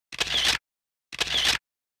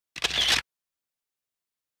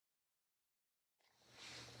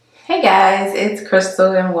Hey guys, it's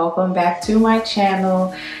Crystal and welcome back to my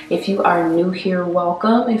channel. If you are new here,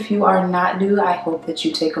 welcome. If you are not new, I hope that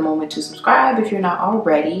you take a moment to subscribe if you're not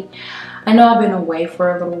already. I know I've been away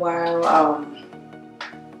for a little while,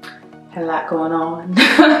 had a lot going on,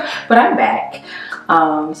 but I'm back.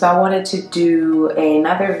 So I wanted to do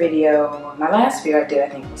another video. My last video I did, I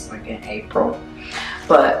think was like in April,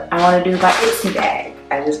 but I want to do my Ipsy bag.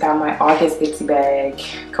 I just got my August Ipsy bag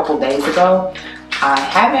a couple days ago. I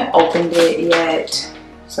haven't opened it yet,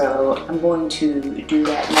 so I'm going to do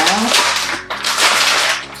that now.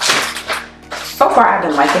 So far, I've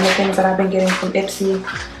been liking the things that I've been getting from Ipsy.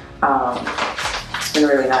 It's been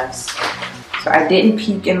really nice. So I didn't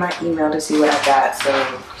peek in my email to see what I got, so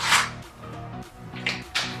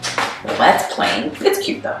well, that's plain. It's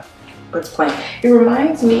cute though, but it's plain. It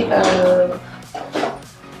reminds me of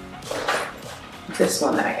this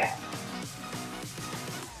one that I got.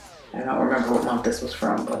 I don't remember what month this was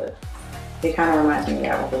from, but it kind of reminds me of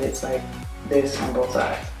that one, but it's like this on both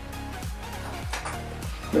sides.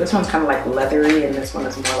 But this one's kind of like leathery, and this one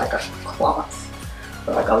is more like a cloth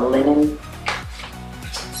or like a linen.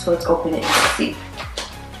 So let's open it and see.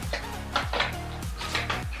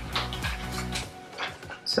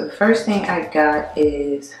 So the first thing I got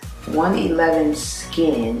is 111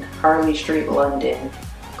 Skin, Harley Street, London,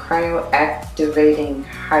 Cryo Activating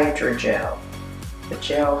Hydrogel. The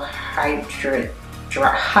gel hydratant,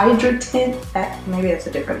 maybe that's a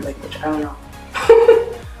different language, I don't know.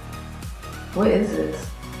 What is this?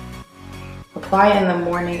 Apply in the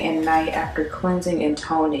morning and night after cleansing and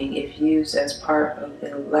toning if used as part of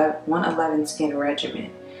the 111 Skin regimen.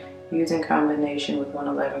 Use in combination with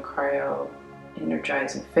 111 Cryo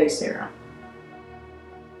Energizing Face Serum.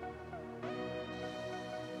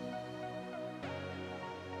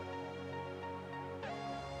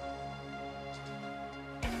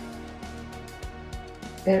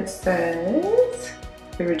 It says,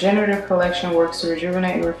 the regenerative collection works to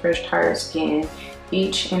rejuvenate and refresh tired skin.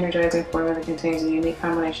 Each energizing formula contains a unique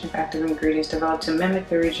combination of active ingredients developed to mimic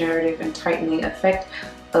the regenerative and tightening effect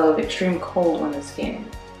of extreme cold on the skin.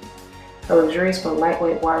 A luxurious but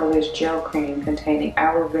lightweight waterless gel cream containing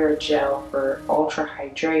aloe vera gel for ultra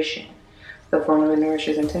hydration. The formula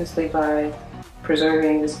nourishes intensely by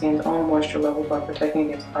preserving the skin's own moisture level while protecting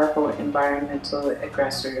against harmful environmental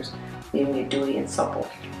aggressors, leaving it dewy and supple.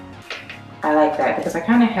 I like that because I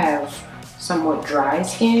kind of have somewhat dry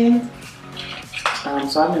skin,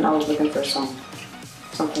 so I've been always looking for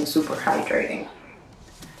something super hydrating.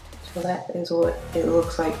 So that is what it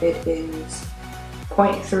looks like. It is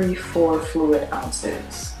 0.34 fluid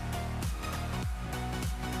ounces.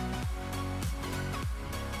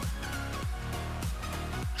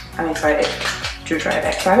 I'm excited to try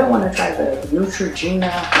that. So I don't want to try the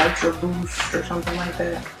Neutrogena Nitro Boost or something like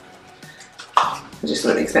that. It's just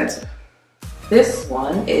really expensive. This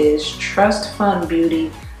one is Trust Fund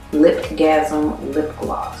Beauty Lipgasm Lip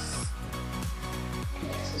Gloss.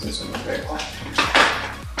 This is a very one.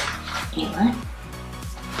 Anyway,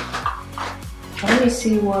 let me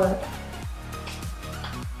see what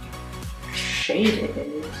shade it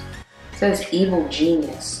is. It says Evil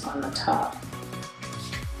Genius on the top.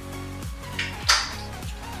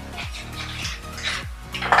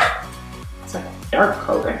 It's like a dark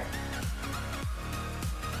color.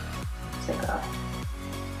 It's like a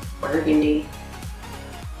burgundy.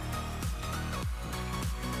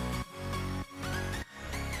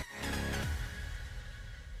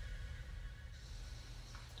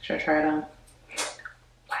 Should I try it on?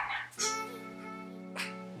 Why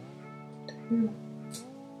not?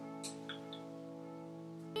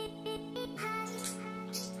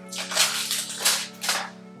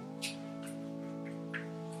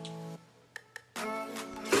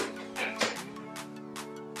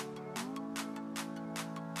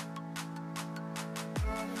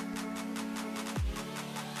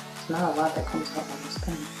 Not a lot that comes out on this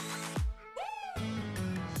pen.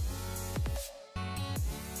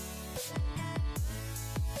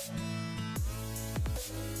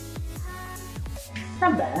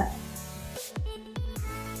 Not bad.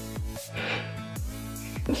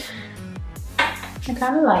 I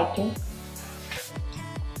kind of like it.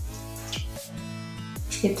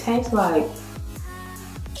 It tastes like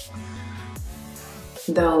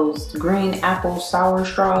those green apple sour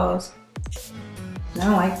straws. I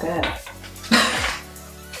don't like that.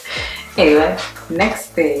 Anyway, next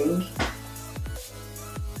thing.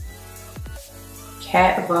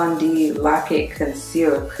 Kat Von D Lock-It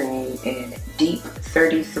Concealer Cream in Deep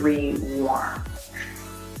 33 Warm.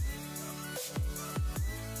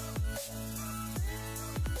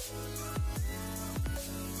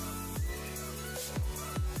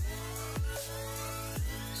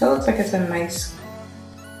 So it looks like it's a nice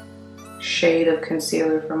shade of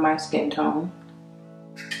concealer for my skin tone.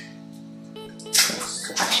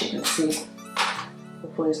 Swatch it and see.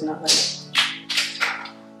 Hopefully it's not like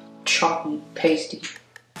chalky, pasty.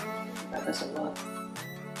 That's a lot.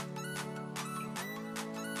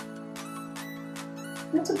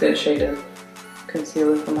 That's a good shade of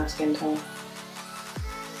concealer for my skin tone.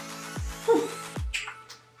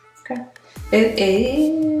 Okay. It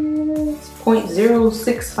is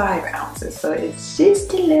 0.065 ounces, so it's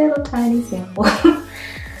just a little tiny sample.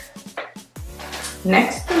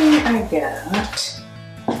 Next thing I got,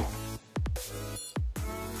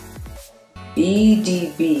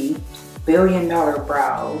 BDB, Billion Dollar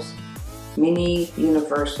Brows, Mini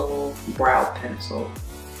Universal Brow Pencil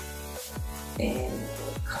in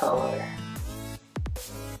color.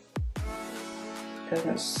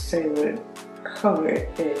 Doesn't say what color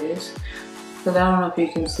it is, but I don't know if you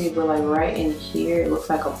can see, but like right in here, it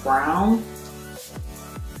looks like a brown,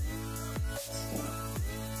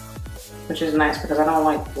 which is nice because I don't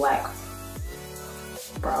like black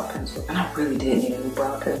brow pencil, and I really did need a new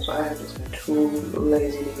brow pencil. I have just been too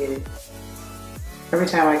lazy to get it. Every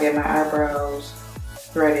time I get my eyebrows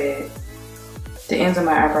threaded, the ends of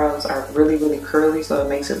my eyebrows are really, really curly, so it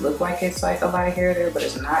makes it look like it's like a lot of hair there, but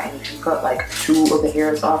it's not. And if you cut like 2 of the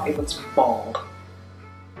hairs off, it looks bald.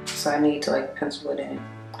 So I need to like pencil it in.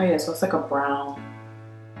 Oh yeah, so it's like a brown.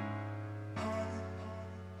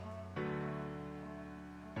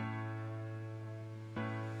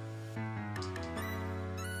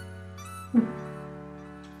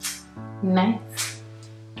 Nice.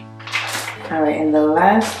 All right, and the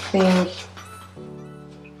last thing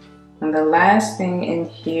in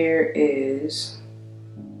here is,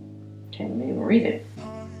 can't even read it.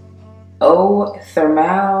 Eau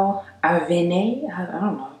Thermale Avene, I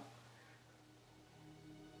don't know.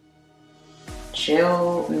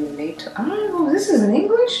 Gel Nato, I don't know, this is in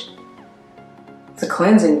English? It's a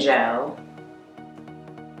cleansing gel.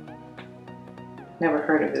 Never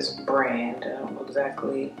heard of this brand. I don't know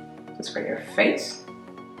exactly. It's for your face.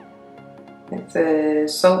 It's a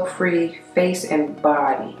soap-free face and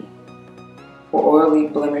body for oily,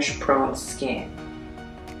 blemish-prone skin.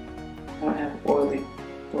 I don't have oily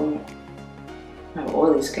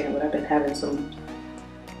skin, but I've been having some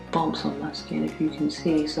bumps on my skin, if you can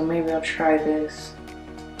see. So maybe I'll try this.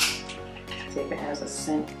 See if it has a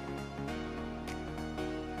scent.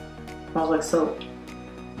 Smells like soap.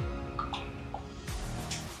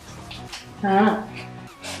 I don't know.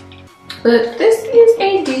 But this is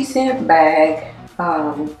a decent bag.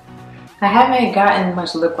 I haven't gotten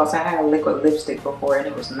much lip gloss. I had a liquid lipstick before and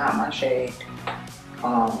it was not my shade.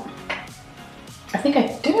 I think I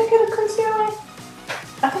get a concealer?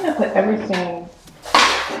 I think I put everything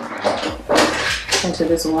into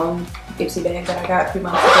this one Ipsy bag that I got a few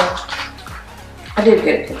months ago. I did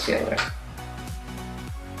get a concealer.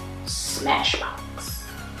 Smashbox.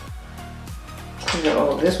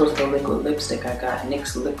 Oh, this was the liquid lipstick I got.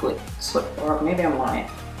 NYX liquid slip, or maybe I'm lying.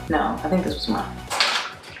 No, I think this was mine.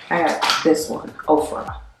 I got this one,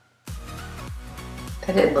 Ofra.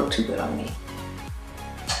 That didn't look too good on me.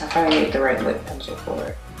 I probably made the right lip pencil for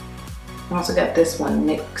it. I also got this one,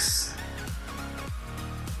 NYX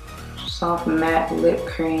Soft Matte Lip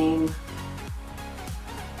Cream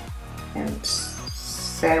and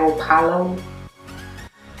Sao Paulo.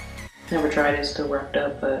 Never tried it, still worked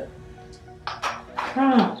up, but I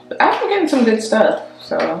don't know. But I've been getting some good stuff,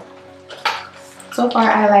 so far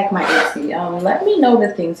I like my Ipsy. Let me know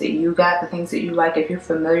the things that you got, the things that you like, if you're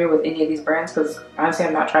familiar with any of these brands, because honestly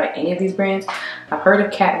I've not tried any of these brands. I've heard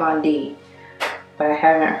of Kat Von D, but I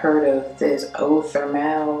haven't heard of this Eau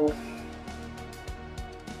Thermale.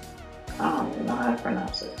 I don't even know how to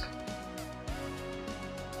pronounce this.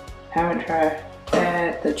 Haven't tried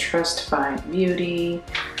that. The Trust Fine Beauty,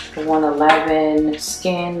 the 111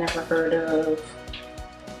 Skin, never heard of.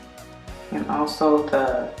 And also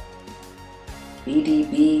the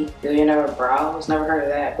BDB, Billion Dollar Brows, never heard of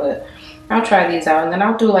that, but I'll try these out. And then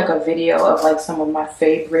I'll do like a video of like some of my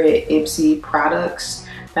favorite Ipsy products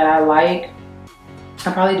that I like.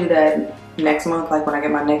 I'll probably do that next month, like when I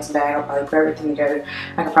get my next bag. I'll probably put everything together.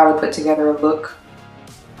 I could probably put together a look.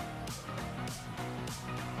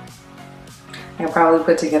 So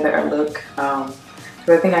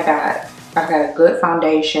I think I got a good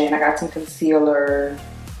foundation, I got some concealer,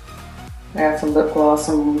 I got some lip gloss,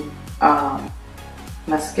 some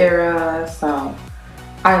mascara, some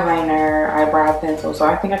eyeliner, eyebrow pencil. So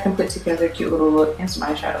I think I can put together a cute little look and some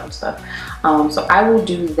eyeshadow and stuff. So I will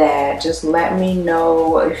do that. Just let me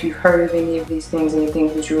know if you've heard of any of these things, any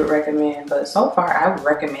things that you would recommend. But so far I would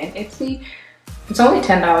recommend Ipsy. It's only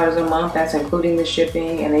 $10 a month. That's including the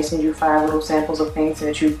shipping, and they send you 5 little samples of things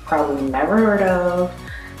that you've probably never heard of.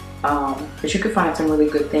 But you could find some really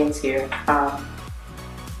good things here.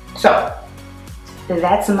 So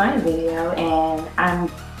that's my video, and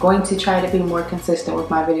I'm going to try to be more consistent with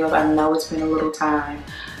my videos. I know it's been a little time,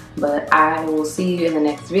 but I will see you in the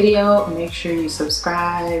next video. Make sure you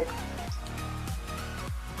subscribe,